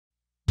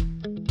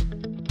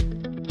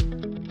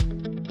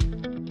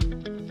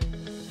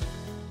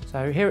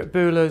So here at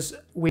Boolers,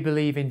 we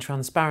believe in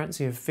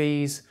transparency of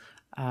fees.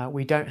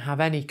 We don't have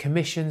any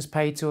commissions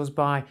paid to us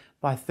by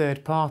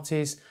third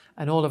parties,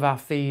 and all of our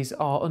fees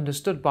are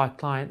understood by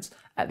clients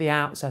at the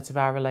outset of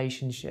our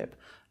relationship.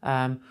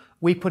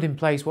 We put in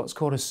place what's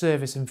called a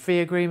service and fee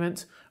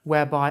agreement,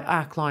 whereby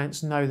our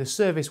clients know the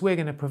service we're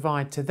going to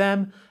provide to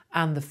them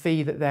and the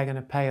fee that they're going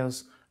to pay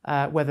us,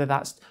 whether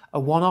that's a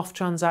one-off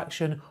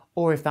transaction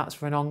or if that's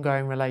for an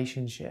ongoing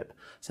relationship.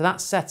 So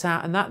that's set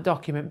out, and that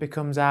document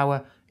becomes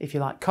our, if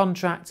you like,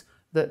 contract,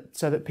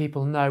 so that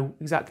people know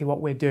exactly what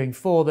we're doing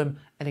for them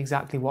and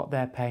exactly what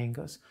they're paying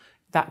us.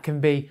 That can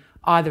be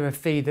either a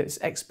fee that's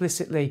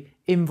explicitly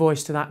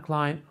invoiced to that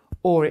client,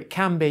 or it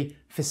can be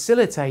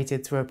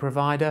facilitated through a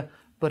provider,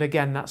 but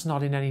again, that's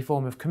not in any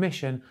form of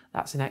commission.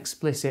 That's an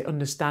explicit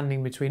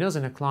understanding between us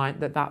and a client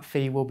that that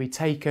fee will be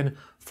taken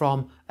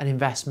from an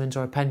investment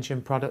or a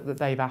pension product that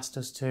they've asked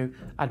us to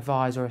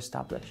advise or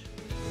establish.